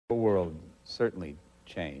The world certainly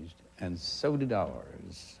changed, and so did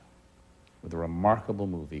ours, with a remarkable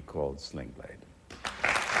movie called Sling Blade.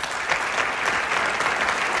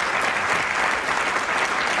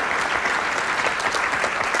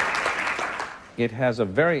 It has a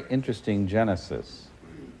very interesting genesis.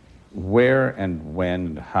 Where and when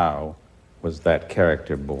and how was that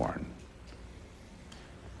character born?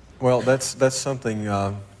 Well, that's something.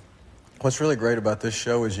 What's really great about this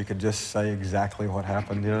show is you could just say exactly what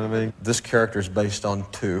happened, you know what I mean? This character is based on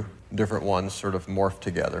two different ones sort of morphed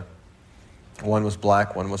together. One was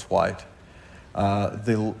black, one was white.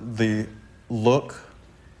 The look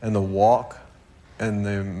and the walk and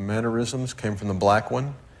the mannerisms came from the black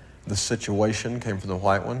one. The situation came from the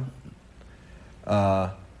white one.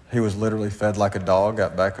 He was literally fed like a dog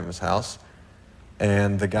out back of his house.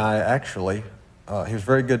 And the guy actually, he was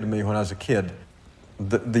very good to me when I was a kid.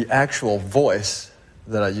 The actual voice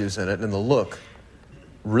that I use in it and the look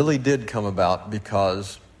really did come about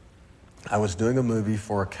because I was doing a movie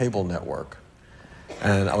for a cable network.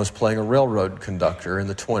 And I was playing a railroad conductor in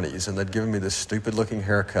the 20s, and they'd given me this stupid-looking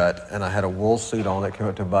haircut, and I had a wool suit on that came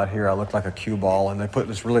up to about here. I looked like a cue ball, and they put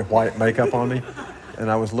this really white makeup on me. And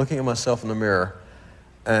I was looking at myself in the mirror,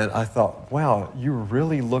 and I thought, wow, you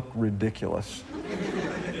really look ridiculous.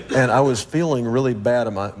 And I was feeling really bad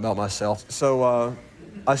about myself. So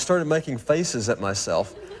I started making faces at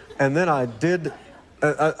myself, and then I did,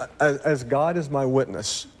 as God is my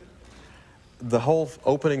witness, the whole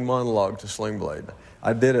opening monologue to Sling Blade,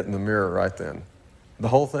 I did it in the mirror right then. The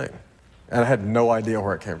whole thing. And I had no idea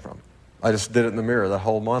where it came from. I just did it in the mirror, the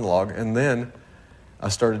whole monologue. And then I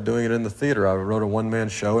started doing it in the theater. I wrote a one-man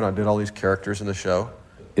show, and I did all these characters in the show.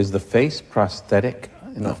 Is the face prosthetic?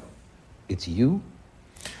 No. It's you?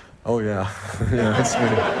 Oh, yeah. Yeah, it's me.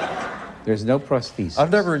 There's no prosthesis.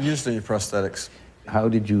 I've never used any prosthetics. How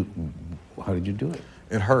did you do it?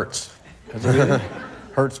 It hurts. Does it really?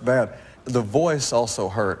 Hurts bad. The voice also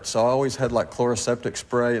hurt, so I always had like chloroseptic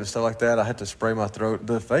spray and stuff like that. I had to spray my throat.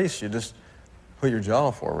 The face, you just put your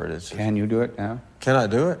jaw forward. It's just... Can you do it now? Can I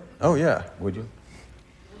do it? Oh, yeah. Would you?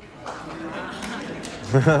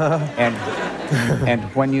 and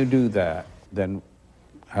when you do that, then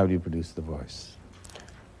how do you produce the voice?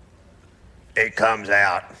 It comes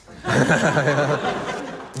out.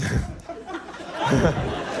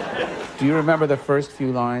 Do you remember the first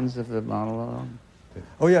few lines of the monologue?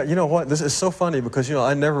 Oh yeah, you know what? This is so funny because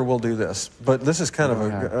I never will do this, but this is kind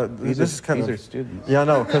of these are students. Yeah, I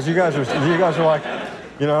know, because you guys are like,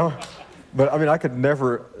 but I mean I could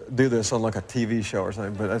never do this on like a TV show or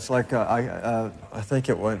something. But it's like I think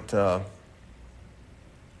it went. Well,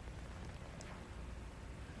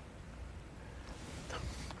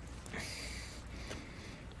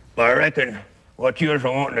 I reckon what you're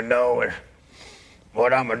wanting to know is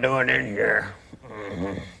what I'm doing in here.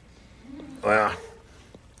 Well,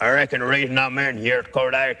 I reckon the reason I'm in here is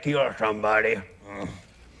because I kill somebody.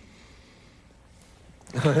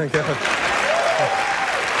 It's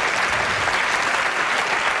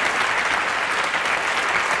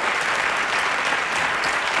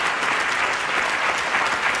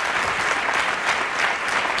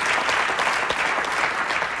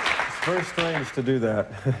very strange to do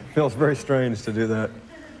that. It feels very strange to do that.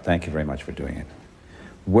 Thank you very much for doing it.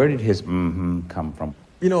 Where did his come from?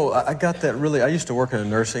 I got that I used to work in a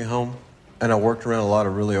nursing home, and I worked around a lot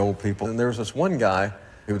of really old people. And there was this one guy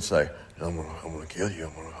who would say, I'm gonna kill you.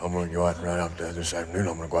 I'm gonna go out right out there this afternoon.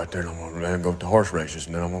 I'm gonna go out there and I'm gonna go to horse races,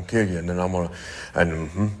 and then I'm gonna kill you, and then I'm gonna,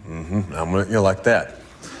 I'm gonna, like that.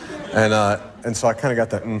 And so I kind of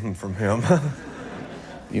got that from him.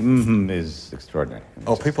 The is extraordinary.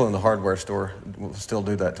 Oh, people in the hardware store will still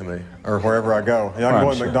do that to me, or wherever I go. I can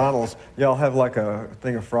go to McDonald's. Yeah, I'll have like a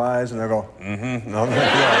thing of fries, and they'll go, No, yeah,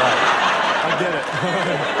 right. I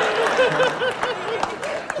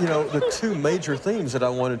get it. The two major themes that I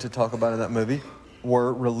wanted to talk about in that movie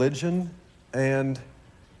were religion and,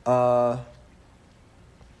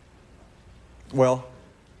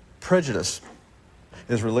 prejudice.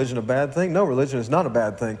 Is religion a bad thing? No, religion is not a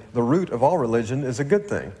bad thing. The root of all religion is a good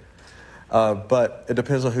thing. But it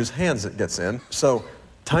depends on whose hands it gets in. So,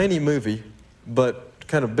 tiny movie, but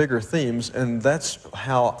kind of bigger themes, and that's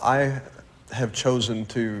how I have chosen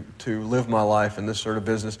to live my life in this sort of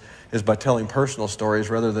business, is by telling personal stories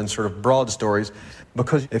rather than sort of broad stories.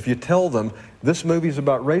 Because if you tell them, this movie is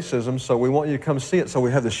about racism, so we want you to come see it. So we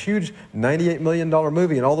have this huge $98 million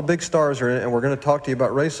movie, and all the big stars are in it, and we're going to talk to you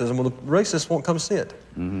about racism. Well, the racists won't come see it.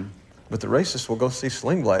 Mm-hmm. But the racists will go see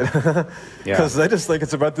Sling Blade. Because they just think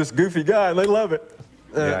it's about this goofy guy, and they love it.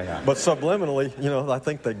 But subliminally, I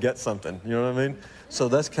think they get something. You know what I mean? So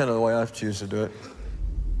that's kind of the way I choose to do it.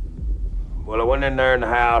 Well, I went in there in the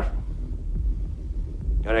house,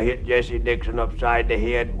 and I hit Jesse Dixon upside the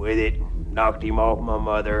head with it, knocked him off my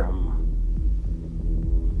mother.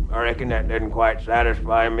 I reckon that didn't quite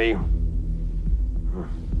satisfy me.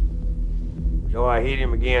 So I hit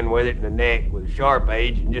him again with it in the neck with a sharp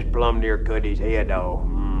edge and just plumb near cut his head off.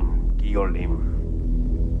 Killed him.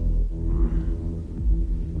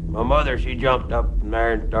 My mother, she jumped up from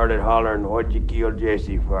there and started hollering, "What'd you kill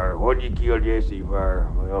Jesse for? What'd you kill Jesse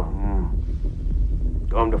for?" Well,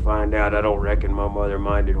 come to find out, I don't reckon my mother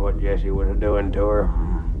minded what Jesse was doing to her.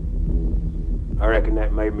 I reckon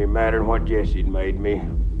that made me madder than what Jesse'd made me.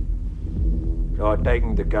 So I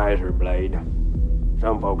taken the Kaiser blade.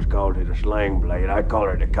 Some folks called it a sling blade. I call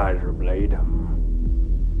it a Kaiser blade.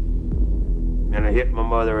 And I hit my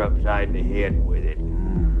mother upside the head with it.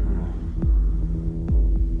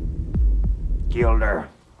 Killed her.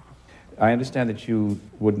 I understand that you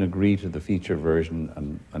wouldn't agree to the feature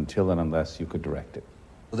version until and unless you could direct it.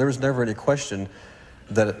 There was never any question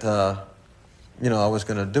that, I was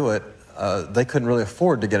going to do it. They couldn't really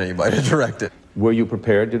afford to get anybody to direct it. Were you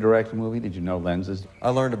prepared to direct a movie? Did you know lenses?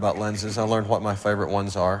 I learned about lenses. I learned what my favorite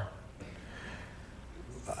ones are.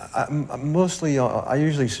 I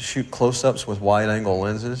usually shoot close-ups with wide-angle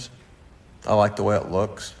lenses. I like the way it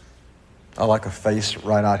looks. I like a face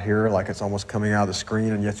right out here, like it's almost coming out of the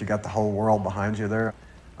screen, and yet you got the whole world behind you there.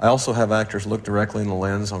 I also have actors look directly in the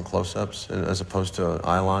lens on close-ups as opposed to an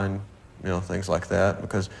eye line, things like that,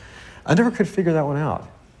 because I never could figure that one out.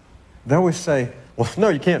 They always say, well, no,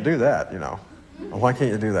 you can't do that, Well, why can't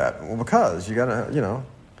you do that? Well, because you gotta, And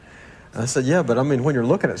I said, yeah, but I mean, when you're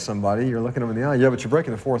looking at somebody, you're looking them in the eye. Yeah, but you're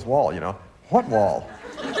breaking the fourth wall, What wall?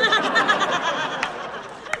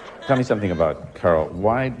 Tell me something about Karl.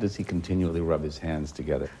 Why does he continually rub his hands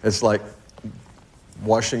together? It's like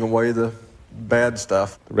washing away the bad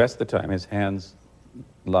stuff. The rest of the time, his hands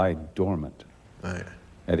lie dormant Right.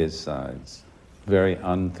 at his sides. Very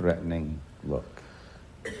unthreatening look.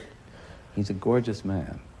 He's a gorgeous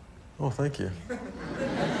man. Oh, thank you.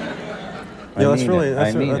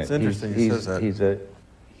 That's interesting. He says that.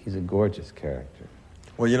 He's a gorgeous character.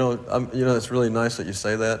 Well, it's really nice that you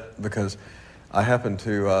say that, because I happen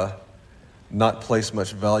to not place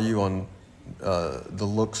much value on the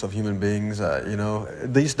looks of human beings.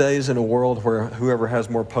 These days in a world where whoever has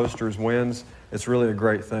more posters wins, it's really a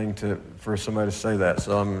great thing for somebody to say that.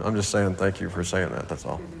 So I'm just saying thank you for saying that. That's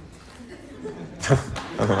all. I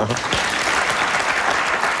don't know.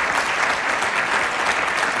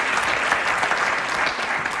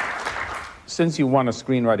 Since you won a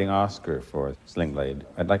screenwriting Oscar for Sling Blade,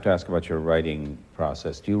 I'd like to ask about your writing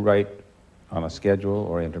process. Do you write on a schedule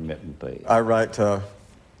or intermittently? I write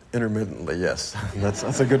intermittently, yes.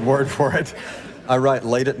 That's a good word for it. I write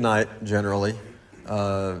late at night, generally.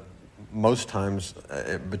 Most times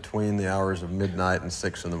between the hours of midnight and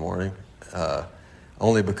 6 in the morning.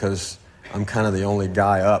 Only because I'm kind of the only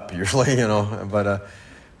guy up, usually, But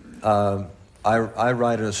I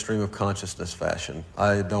write in a stream of consciousness fashion.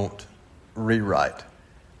 I don't rewrite.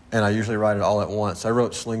 And I usually write it all at once. I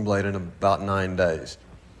wrote Sling Blade in about 9 days.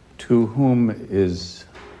 To whom is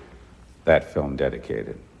that film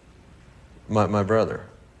dedicated? My brother.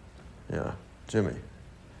 Yeah, Jimmy.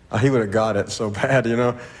 He would have got it so bad, I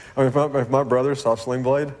mean, if my brother saw Sling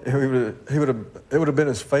Blade, it would have been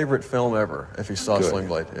his favorite film ever if he saw Sling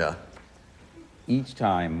Blade, yeah. Each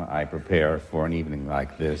time I prepare for an evening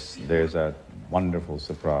like this, there's a wonderful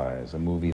surprise, a movie